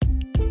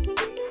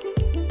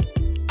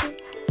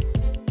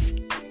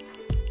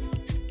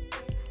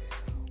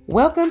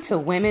Welcome to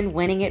Women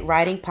Winning It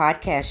Writing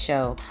Podcast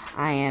Show.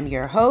 I am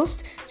your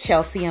host,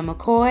 Chelsea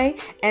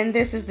McCoy, and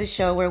this is the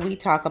show where we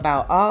talk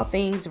about all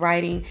things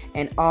writing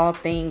and all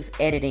things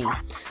editing.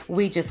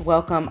 We just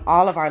welcome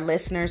all of our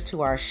listeners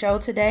to our show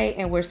today,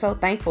 and we're so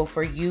thankful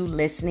for you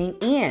listening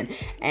in.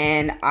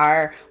 And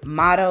our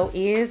motto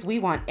is we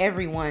want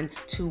everyone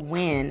to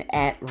win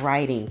at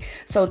writing.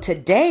 So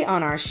today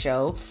on our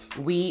show,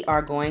 we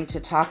are going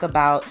to talk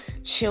about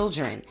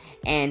children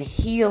and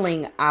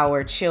healing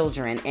our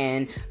children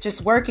and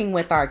just working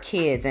with our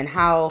kids, and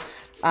how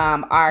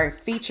our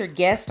featured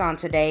guest on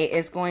today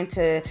is going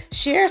to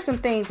share some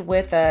things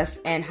with us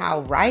and how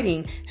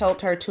writing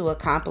helped her to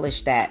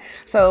accomplish that.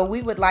 So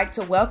we would like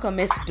to welcome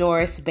Miss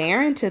Doris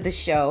Barren to the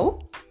show.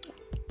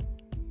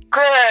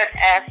 Good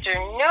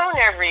afternoon,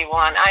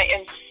 everyone. I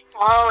am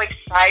so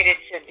excited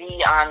to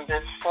be on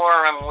this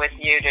forum with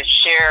you to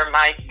share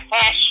my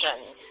passion.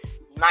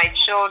 My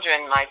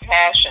children, my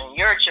passion.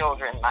 Your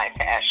children, my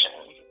passion.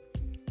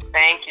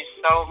 Thank you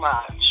so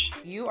much.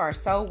 You are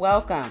so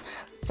welcome.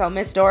 So,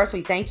 Miss Doris,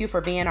 we thank you for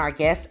being our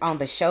guest on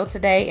the show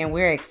today, and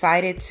we're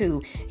excited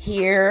to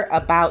hear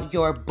about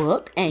your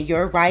book and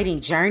your writing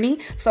journey.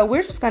 So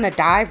we're just going to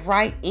dive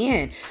right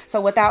in.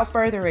 So without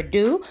further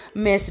ado,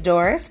 Miss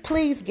Doris,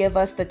 please give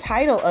us the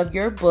title of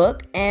your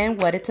book and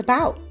what it's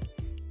about.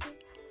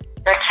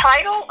 The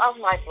title of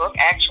my book,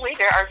 actually,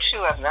 there are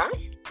two of them.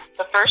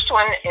 The first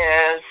one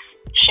is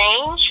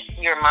Change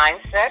Your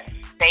Mindset,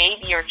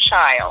 Save Your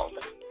Child.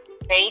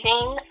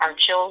 Saving our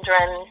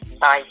children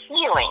by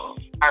healing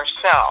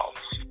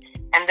ourselves.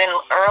 And then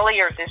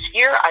earlier this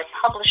year, I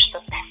published the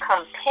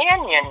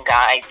companion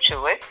guide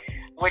to it,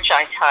 which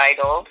I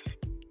titled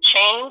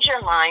Change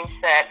Your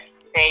Mindset,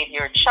 Save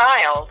Your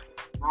Child,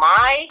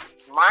 My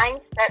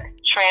Mindset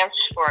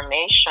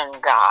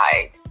Transformation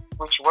Guide,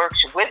 which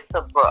works with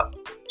the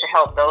book to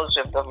help those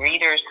of the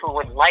readers who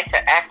would like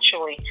to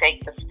actually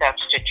take the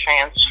steps to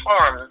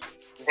transform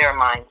their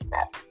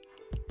mindset.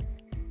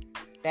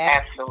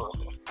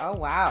 Absolutely. Oh,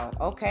 wow.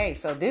 Okay.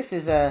 So these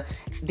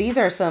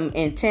are some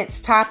intense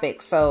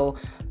topics. So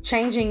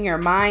changing your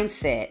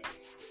mindset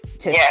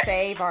to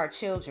save our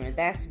children.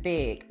 That's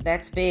big.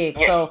 That's big.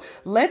 Yes. So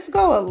let's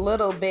go a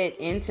little bit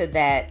into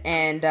that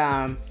and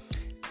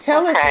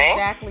tell us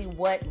exactly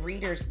what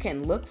readers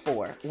can look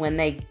for when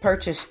they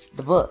purchase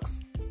the books.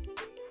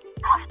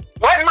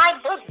 What my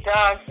book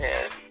does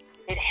is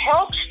it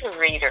helps the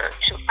reader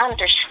to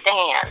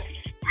understand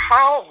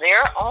how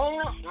their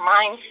own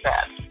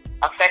mindset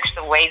affects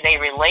the way they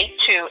relate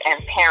to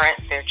and parent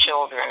their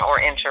children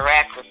or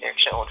interact with their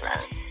children.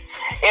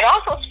 It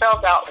also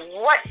spells out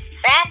what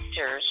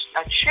factors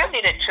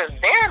attributed to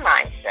their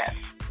mindset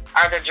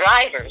are the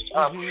drivers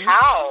of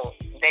how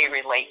they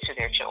relate to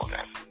their children.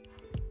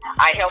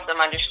 I help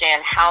them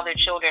understand how their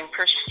children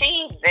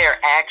perceive their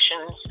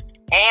actions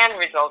and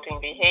resulting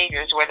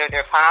behaviors, whether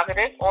they're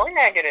positive or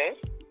negative.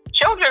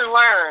 Children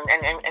learn,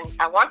 and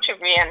I want to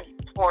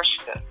reinforce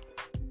this.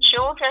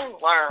 Children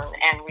learn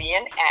and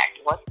reenact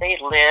what they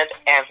live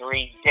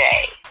every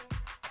day.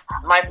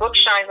 My book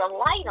shines a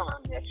light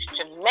on this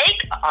to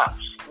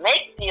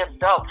make the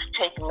adults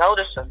take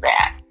notice of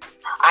that.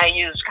 I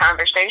use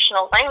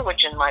conversational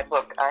language in my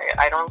book.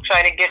 I don't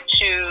try to get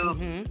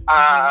too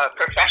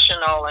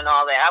professional and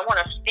all that. I want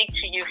to speak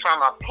to you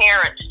from a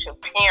parent to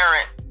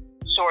parent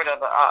sort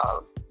of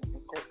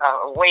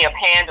a way of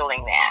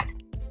handling that.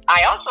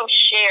 I also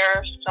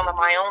share some of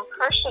my own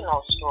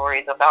personal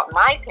stories about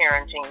my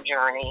parenting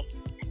journey.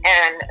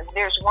 And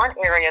there's one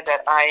area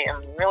that I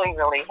am really,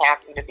 really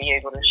happy to be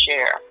able to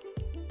share.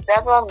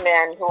 Several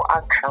men who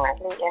are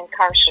currently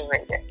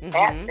incarcerated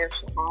at this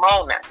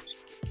moment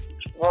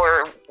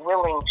were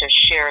willing to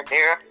share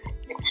their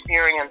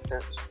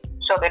experiences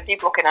so that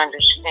people can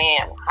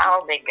understand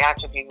how they got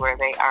to be where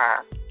they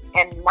are.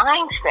 And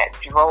mindset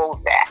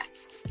drove that.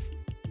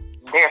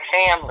 Their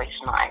family's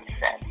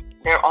mindset.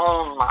 Their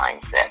own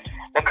mindset,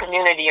 the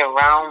community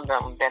around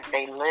them that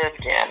they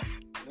lived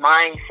in.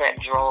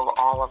 Mindset drove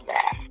all of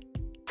that.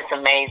 It's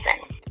amazing.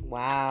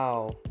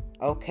 Wow.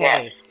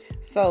 Okay. Yes.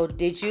 So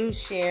did you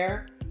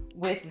share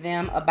with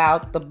them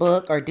about the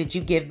book, or did you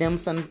give them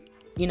some,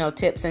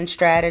 tips and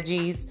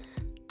strategies,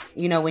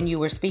 when you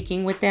were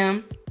speaking with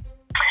them?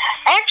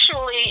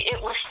 Actually,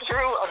 it was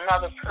through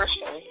another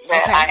person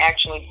that I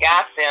actually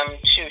got them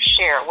to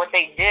share. What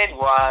they did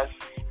was,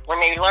 when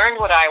they learned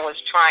what I was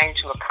trying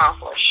to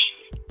accomplish,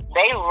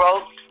 they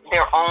wrote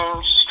their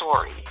own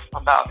stories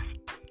about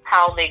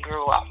how they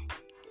grew up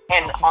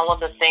and all of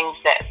the things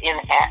that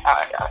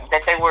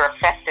that they were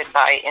affected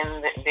by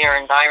in their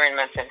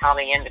environments and how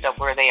they ended up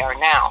where they are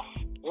now.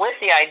 With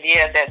the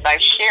idea that by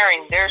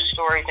sharing their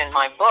stories in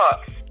my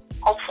book,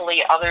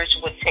 hopefully others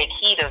would take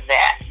heed of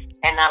that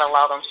and not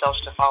allow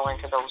themselves to fall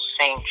into those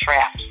same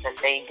traps that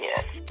they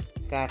did.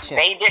 Gotcha.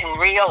 They didn't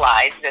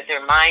realize that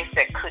their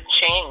mindset could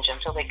change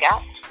until they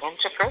got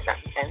into prison,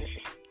 and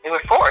they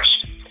were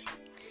forced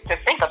to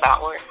think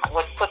about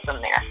what put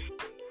them there.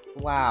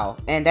 Wow.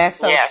 And that's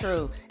so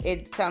true.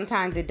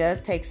 Sometimes it does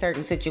take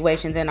certain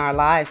situations in our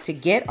lives to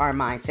get our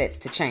mindsets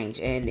to change.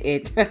 And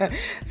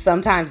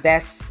sometimes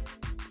that's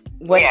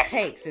what it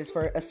takes is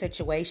for a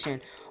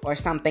situation or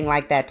something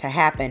like that to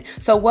happen.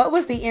 So what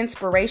was the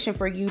inspiration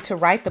for you to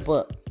write the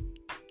book?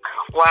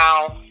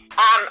 Wow.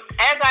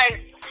 As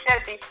I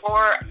said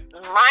before,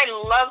 my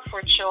love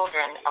for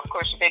children, of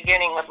course,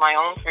 beginning with my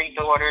own 3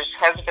 daughters,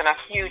 has been a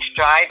huge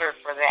driver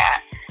for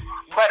that.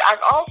 But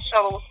I've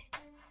also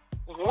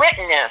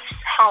witnessed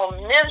how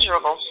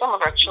miserable some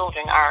of our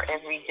children are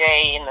every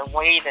day in the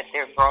way that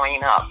they're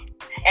growing up.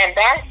 And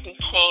that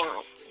became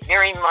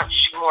very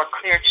much more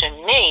clear to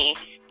me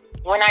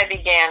when I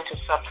began to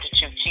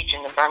substitute teach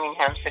in the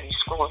Birmingham City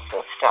school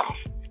system.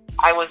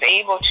 I was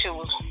able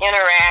to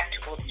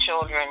interact with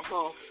children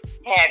who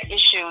had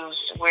issues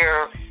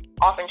where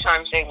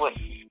oftentimes they would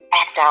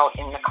act out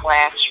in the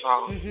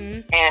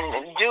classroom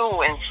and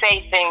do and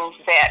say things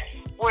that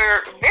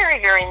were very,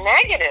 very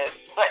negative.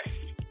 But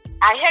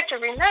I had to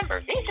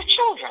remember, these are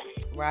children.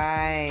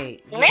 Right.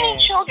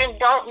 Many children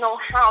don't know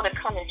how to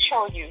come and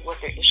tell you what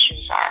their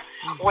issues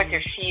are, what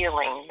they're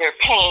feeling, their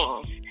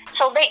pain.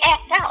 So they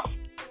act out.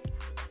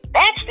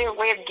 That's their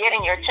way of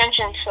getting your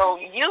attention, so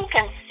you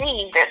can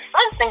see that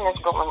something is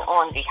going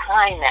on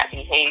behind that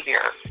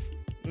behavior.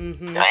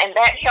 And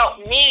that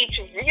helped me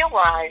to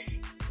realize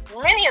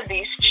many of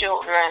these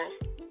children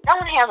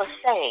don't have a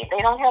say.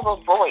 They don't have a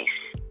voice.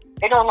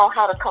 They don't know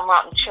how to come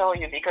out and tell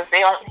you because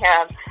they don't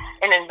have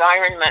an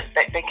environment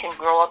that they can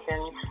grow up in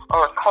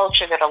or a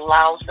culture that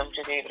allows them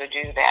to be able to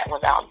do that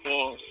without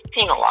being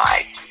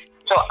penalized.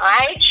 So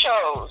I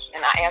chose,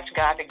 and I asked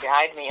God to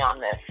guide me on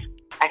this,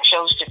 I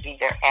chose to be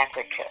their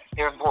advocate,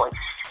 their voice,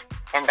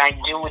 and I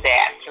do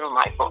that through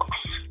my books.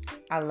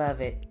 I love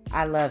it.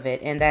 I love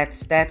it. And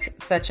that's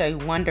such a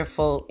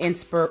wonderful,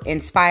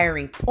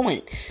 inspiring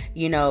point,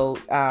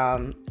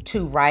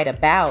 to write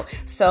about.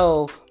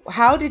 So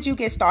how did you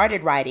get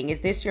started writing?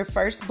 Is this your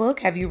first book?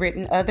 Have you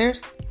written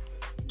others?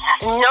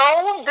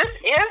 No, this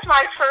is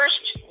my first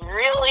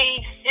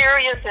really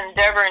serious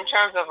endeavor in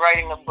terms of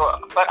writing a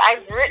book. But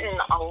I've written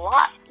a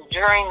lot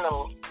during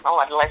the,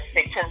 let's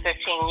say 10,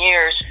 15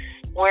 years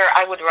where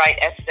I would write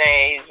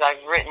essays.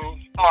 I've written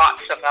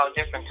thoughts about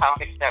different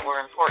topics that were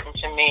important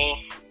to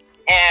me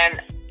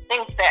and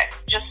things that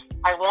just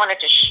I wanted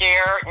to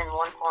share in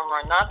one form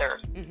or another.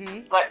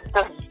 But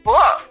the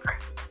book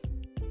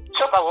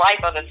took a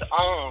life of its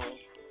own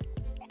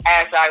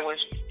as I was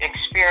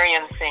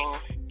experiencing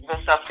the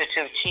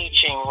substitute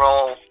teaching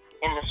role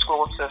in the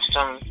school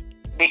system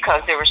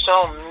because there were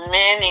so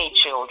many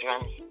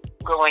children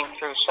going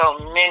through so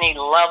many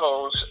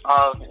levels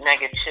of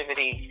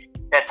negativity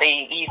that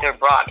they either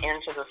brought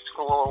into the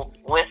school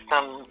with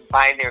them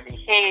by their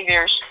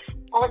behaviors,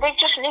 or they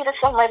just needed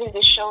somebody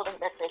to show them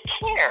that they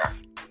care.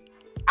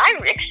 I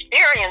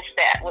experienced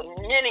that with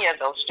many of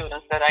those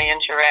students that I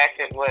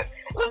interacted with.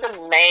 It was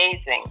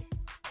amazing.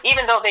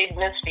 Even though they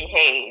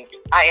misbehaved,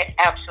 I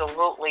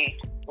absolutely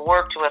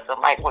worked with them.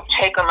 I would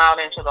take them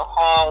out into the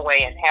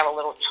hallway and have a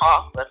little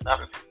talk with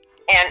them.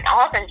 And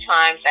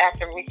oftentimes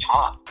after we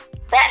talked,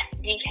 that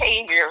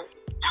behavior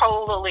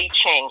totally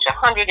changed,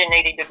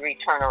 180-degree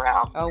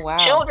turnaround. Oh,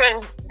 wow.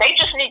 Children, they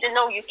just need to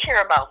know you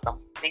care about them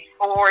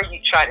before you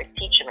try to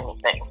teach them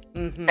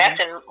anything.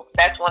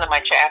 That's one of my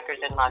chapters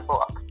in my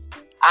book.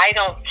 I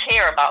don't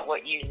care about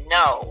what you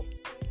know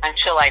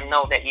until I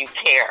know that you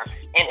care.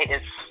 And it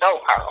is so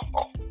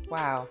powerful.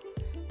 Wow.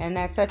 And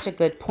that's such a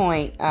good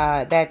point.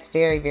 That's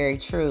very, very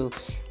true.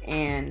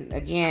 And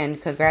again,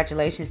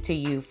 congratulations to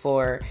you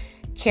for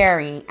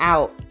carrying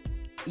out,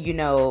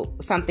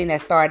 something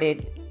that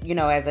started,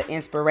 as an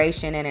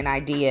inspiration and an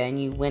idea, and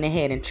you went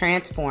ahead and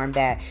transformed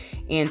that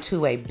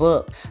into a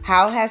book.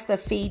 How has the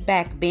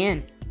feedback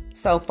been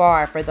so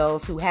far for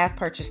those who have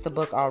purchased the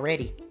book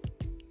already?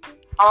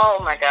 Oh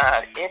my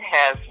God, it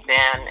has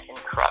been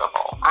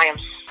incredible. I am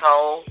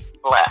so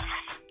blessed.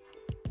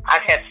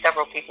 I've had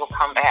several people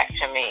come back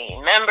to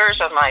me, members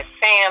of my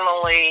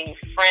family,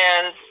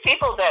 friends,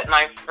 people that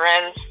my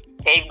friends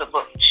gave the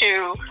book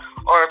to,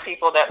 or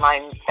people that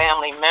my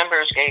family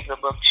members gave the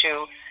book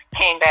to,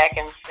 came back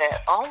and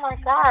said, oh my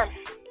God,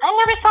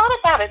 I never thought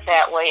about it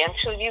that way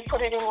until you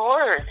put it in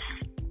words.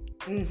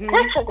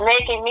 This is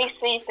making me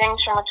see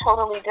things from a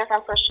totally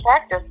different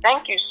perspective.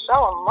 Thank you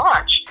so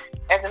much.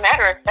 As a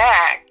matter of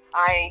fact,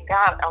 I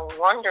got a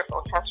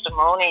wonderful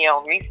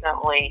testimonial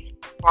recently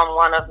from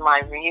one of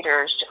my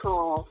readers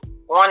who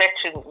wanted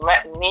to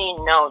let me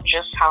know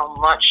just how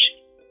much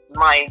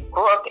my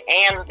book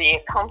and the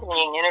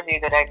accompanying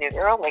interview that I did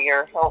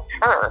earlier helped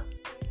her.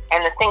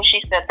 And the thing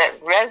she said that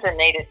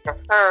resonated for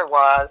her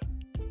was,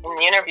 in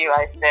the interview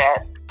I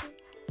said,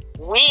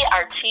 we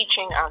are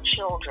teaching our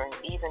children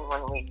even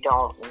when we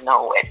don't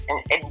know it.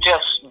 And it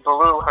just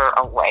blew her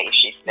away,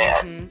 she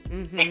said,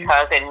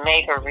 because it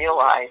made her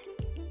realize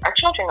our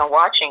children are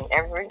watching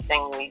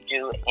everything we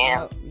do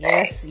and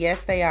say.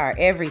 Yes, they are.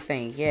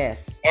 Everything,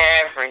 yes.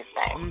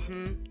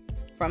 Everything.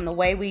 From the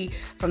way we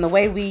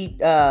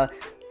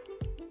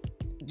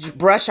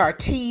brush our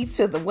teeth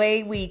to the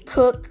way we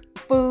cook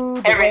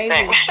food, the way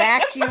we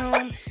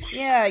vacuum.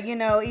 Yeah,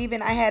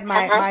 even I had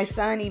my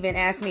son even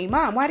ask me,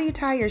 Mom, why do you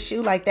tie your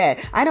shoe like that?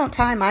 I don't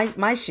tie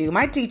my shoe.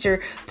 My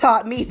teacher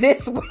taught me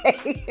this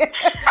way.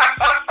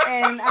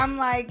 And I'm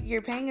like,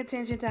 you're paying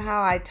attention to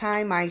how I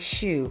tie my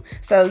shoe.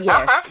 So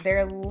yes,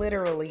 they're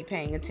literally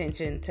paying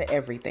attention to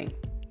everything.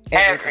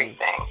 Everything.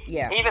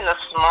 Yeah. Even the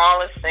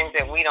smallest things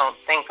that we don't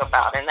think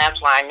about. And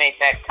that's why I made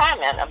that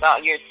comment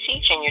about you're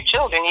teaching your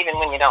children even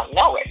when you don't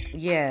know it.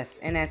 Yes,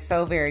 and that's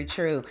so very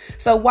true.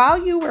 So while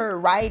you were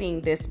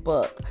writing this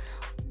book,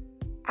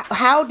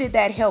 how did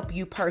that help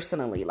you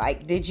personally?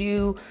 Like, did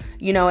you,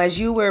 as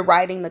you were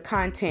writing the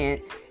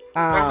content,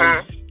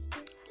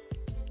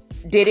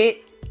 did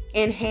it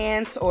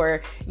enhance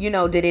or,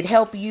 did it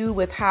help you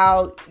with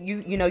how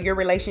your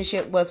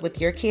relationship was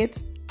with your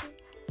kids?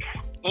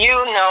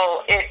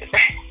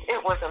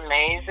 It was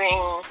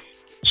amazing.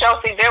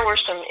 Chelsea, there were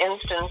some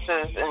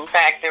instances, in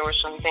fact, there were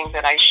some things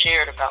that I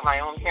shared about my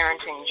own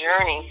parenting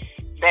journey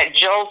that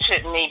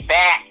jolted me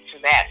back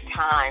to that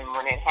time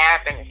when it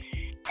happened.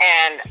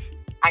 And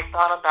I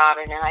thought about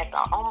it and I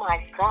thought, oh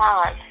my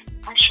God,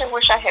 I sure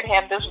wish I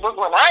had this book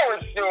when I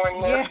was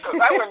doing this, because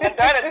I wouldn't have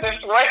done it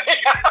this way.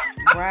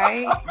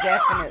 Right,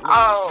 definitely.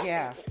 Oh,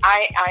 yeah.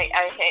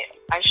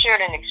 I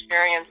shared an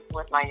experience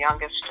with my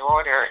youngest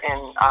daughter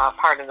in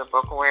part of the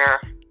book where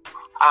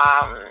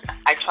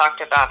I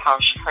talked about how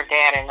her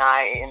dad and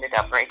I ended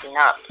up breaking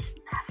up.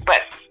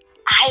 But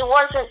I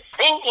wasn't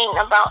thinking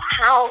about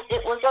how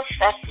it was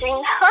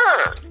affecting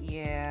her.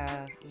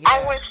 Yeah.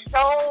 I was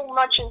so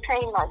much in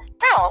pain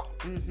myself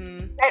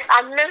that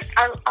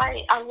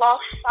I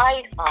lost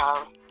sight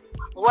of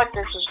what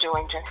this was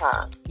doing to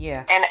her.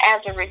 Yeah. And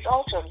as a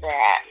result of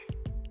that,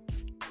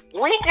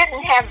 we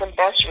didn't have the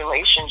best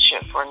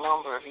relationship for a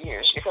number of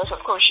years because, of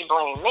course, she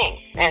blamed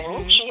me.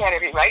 And she had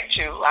every right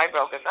to. I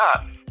broke us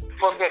up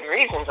for good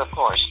reasons, of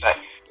course. But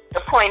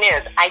the point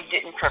is, I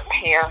didn't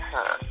prepare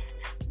her.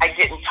 I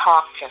didn't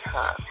talk to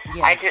her.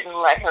 Yeah. I didn't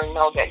let her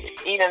know that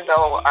even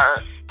though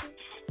our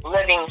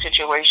living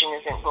situation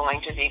isn't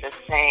going to be the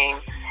same,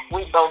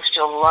 we both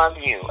still love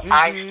you.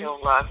 I still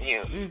love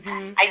you.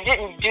 I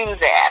didn't do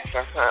that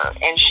for her.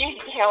 And she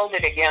held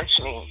it against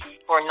me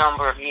for a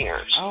number of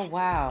years. Oh,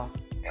 wow.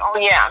 Oh,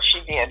 yeah,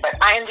 she did. But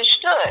I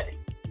understood.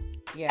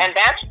 Yeah. And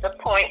that's the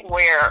point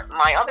where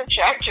my other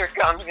chapter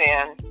comes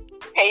in.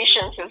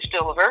 Patience is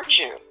still a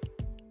virtue.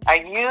 I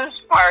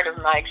used part of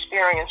my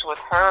experience with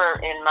her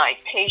in my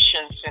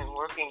patience and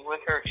working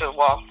with her to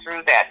walk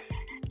through that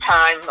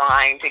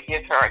timeline to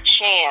give her a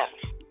chance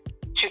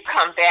to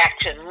come back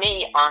to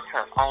me on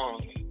her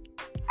own.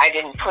 I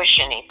didn't push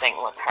anything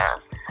with her,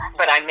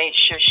 but I made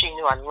sure she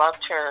knew I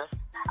loved her.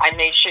 I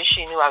made sure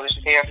she knew I was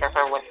there for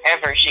her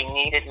whenever she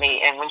needed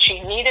me. And when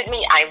she needed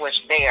me, I was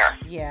there.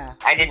 Yeah.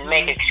 I didn't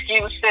make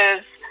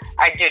excuses.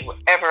 I did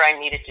whatever I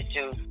needed to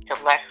do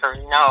to let her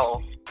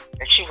know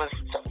that she was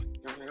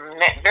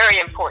very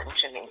important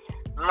to me,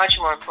 much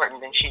more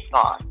important than she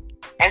thought.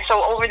 And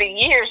so over the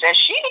years, as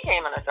she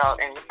became an adult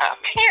and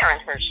a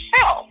parent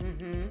herself,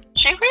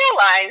 she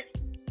realized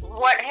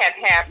what had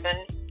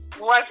happened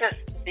wasn't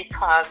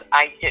because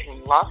I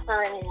didn't love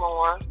her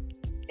anymore.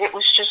 It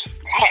was just,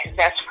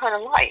 that's her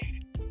life.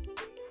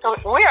 So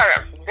we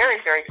are very,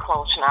 very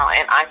close now,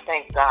 and I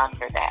thank God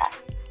for that.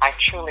 I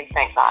truly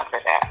thank God for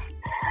that.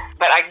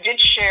 But I did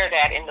share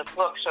that in the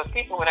book so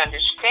people would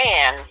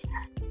understand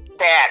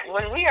that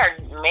when we are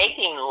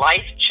making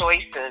life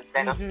choices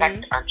that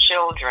affect our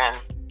children,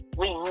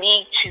 we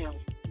need to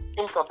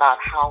think about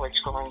how it's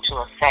going to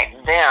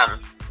affect them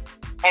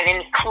and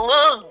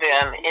include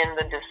them in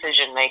the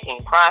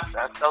decision-making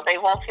process so they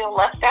won't feel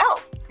left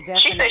out.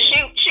 Definitely. She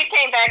said she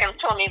came back and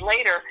told me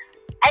later,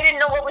 I didn't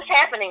know what was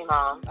happening,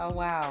 Mom. Oh,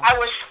 wow. I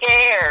was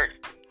scared.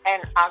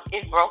 And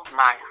it broke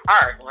my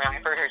heart when I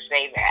heard her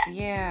say that.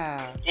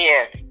 Yeah. It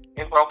did.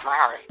 It broke my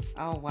heart.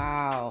 Oh,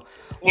 wow.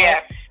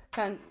 Yes.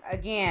 Well,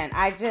 again,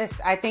 I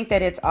think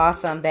that it's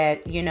awesome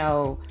that,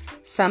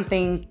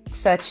 something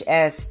such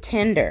as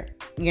tender,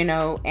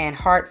 and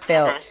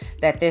heartfelt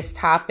that this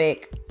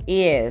topic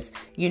is,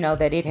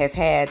 that it has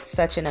had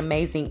such an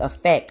amazing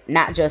effect,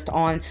 not just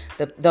on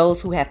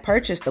those who have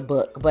purchased the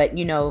book, but,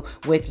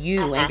 with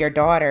you and your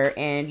daughter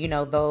and,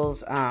 those,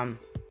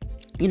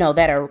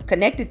 that are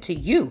connected to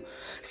you.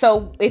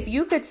 So if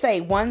you could say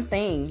one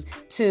thing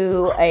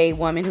to a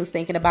woman who's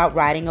thinking about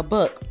writing a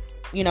book,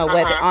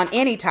 whether on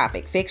any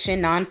topic,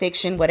 fiction,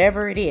 nonfiction,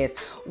 whatever it is,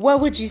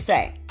 what would you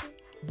say?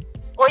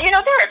 Well, there are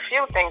a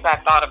few things I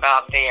thought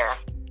about there.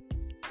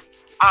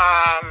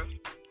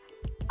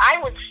 I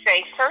would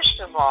say, first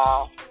of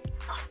all,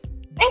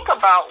 think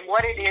about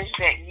what it is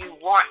that you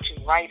want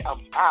to write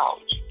about.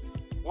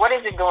 What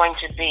is it going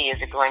to be?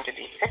 Is it going to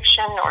be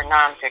fiction or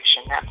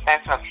nonfiction?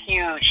 That's a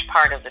huge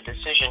part of the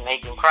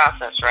decision-making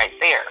process right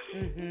there.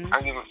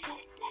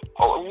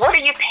 What are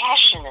you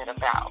passionate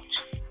about?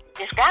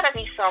 It's got to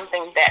be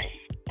something that,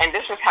 and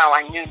this is how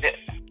I knew that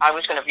I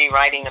was going to be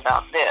writing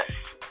about this.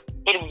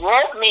 It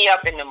woke me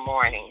up in the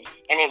morning,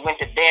 and it went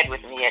to bed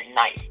with me at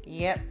night.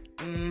 Yep.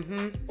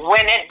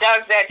 When it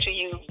does that to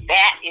you,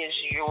 that is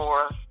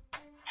your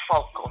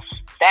focus.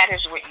 That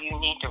is what you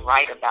need to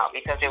write about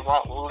because it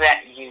won't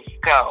let you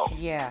go.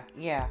 Yeah.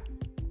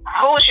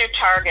 Who's your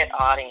target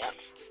audience?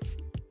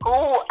 Who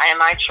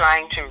am I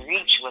trying to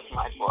reach with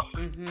my book?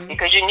 Mm-hmm.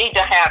 Because you need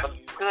to have a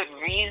good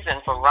reason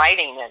for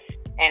writing it,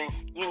 and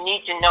you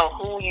need to know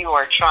who you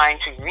are trying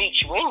to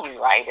reach when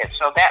you write it,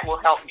 so that will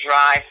help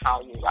drive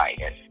how you write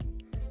it.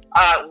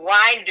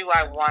 Why do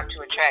I want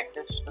to attract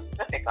this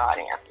specific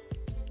audience?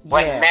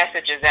 What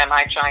messages am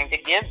I trying to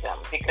give them?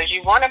 Because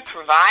you want to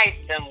provide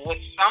them with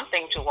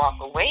something to walk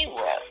away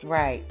with.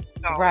 Right.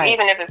 So right.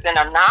 Even if it's in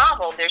a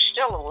novel, there's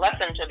still a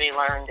lesson to be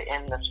learned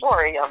in the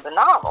story of the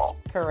novel.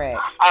 Correct.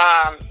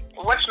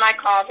 What's my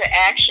call to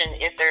action,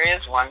 if there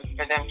is one,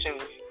 for them to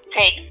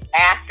take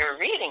after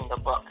reading the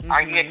book? Mm-hmm.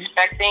 Are you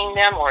expecting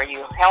them, or are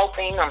you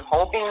helping them,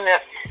 hoping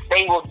that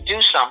they will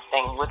do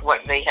something with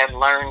what they have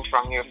learned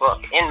from your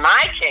book? In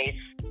my case,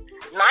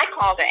 my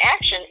call to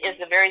action is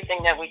the very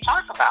thing that we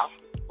talk about.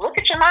 Look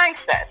at your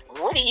mindset.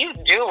 What are you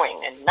doing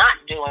and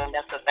not doing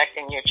that's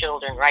affecting your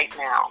children right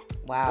now?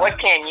 Wow. What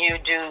can you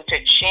do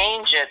to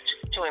change it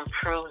to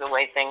improve the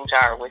way things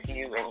are with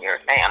you and your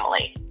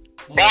family?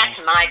 Yeah. That's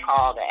my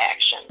call to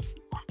action.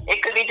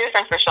 It could be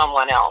different for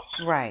someone else.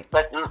 Right.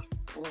 But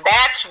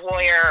that's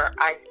where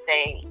I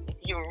say, if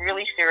you're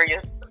really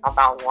serious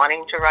about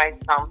wanting to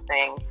write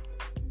something,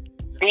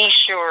 be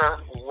sure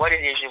what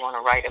it is you want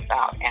to write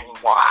about and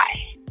why.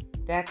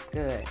 That's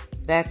good.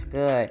 That's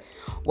good.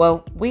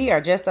 Well, we are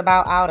just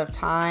about out of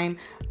time.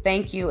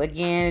 Thank you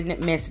again,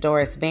 Miss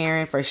Doris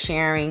Barren, for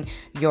sharing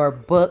your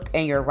book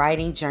and your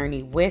writing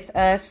journey with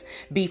us.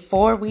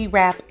 Before we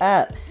wrap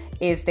up,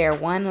 is there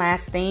one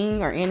last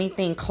thing or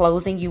anything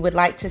closing you would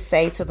like to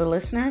say to the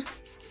listeners?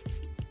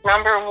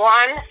 Number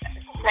one,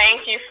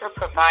 thank you for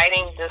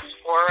providing this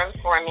forum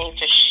for me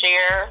to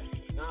share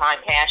my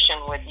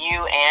passion with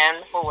you and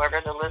whoever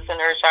the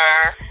listeners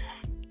are.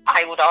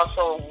 I would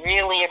also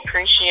really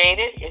appreciate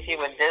it if you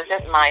would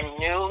visit my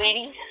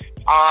newly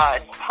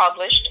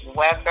published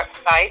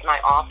website, my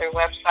author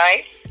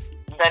website.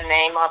 The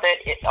name of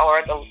it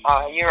or the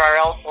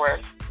URL for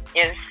it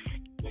is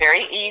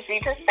very easy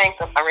to think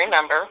of.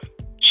 Remember,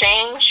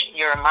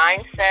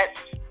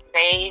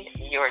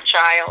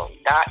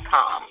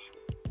 changeyourmindsetsaveyourchild.com.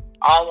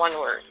 All one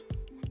word.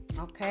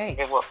 Okay.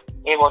 It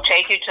will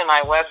take you to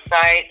my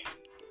website,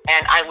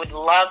 and I would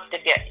love to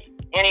get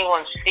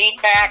anyone's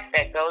feedback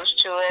that goes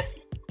to it.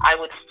 I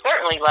would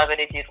certainly love it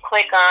if you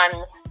click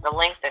on the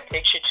link that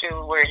takes you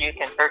to where you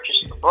can purchase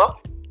the book.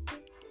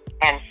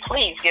 And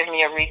please give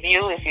me a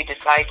review if you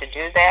decide to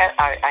do that.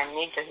 I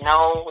need to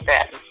know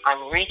that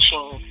I'm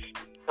reaching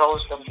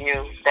those of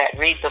you that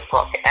read the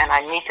book, and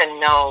I need to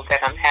know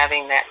that I'm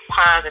having that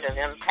positive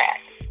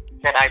impact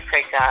that I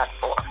pray God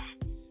for.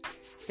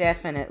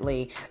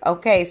 Definitely.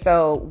 Okay,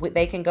 so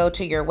they can go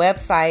to your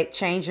website,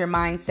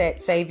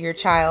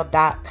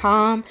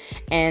 changeyourmindsetsaveyourchild.com,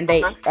 and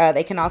they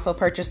can also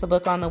purchase the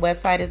book on the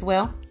website as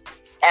well?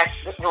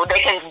 They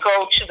can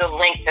go to the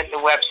link that the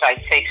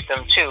website takes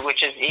them to,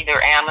 which is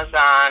either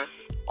Amazon,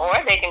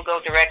 or they can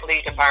go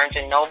directly to Barnes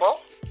 &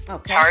 Noble,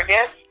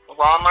 Target,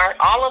 Walmart.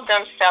 All of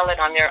them sell it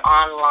on their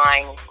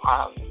online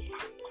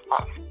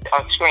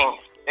screen,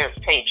 their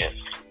pages.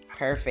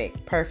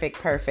 Perfect.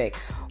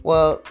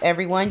 Well,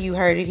 everyone, you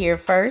heard it here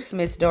first.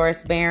 Miss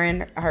Doris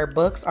Barren, her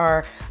books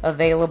are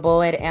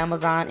available at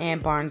Amazon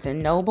and Barnes &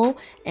 Noble,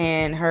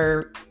 and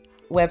her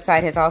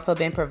website has also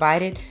been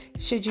provided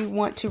should you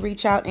want to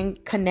reach out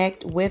and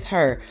connect with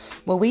her.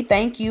 Well, we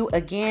thank you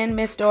again,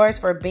 Miss Doris,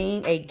 for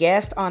being a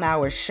guest on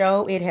our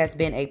show. It has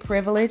been a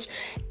privilege,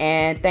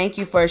 and thank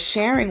you for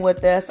sharing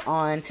with us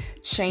on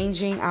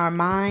changing our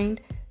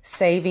mind,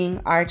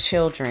 saving our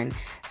children.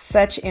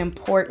 Such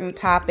important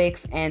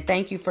topics, and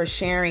thank you for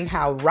sharing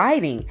how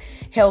writing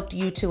helped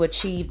you to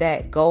achieve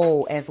that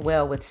goal as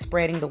well, with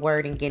spreading the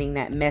word and getting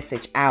that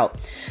message out.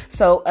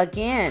 So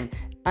again,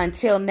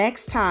 until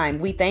next time,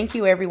 we thank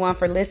you everyone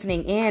for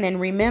listening in, and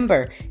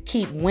remember,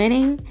 keep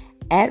winning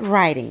at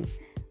writing.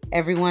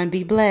 Everyone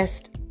be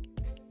blessed.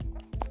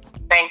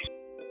 Thanks.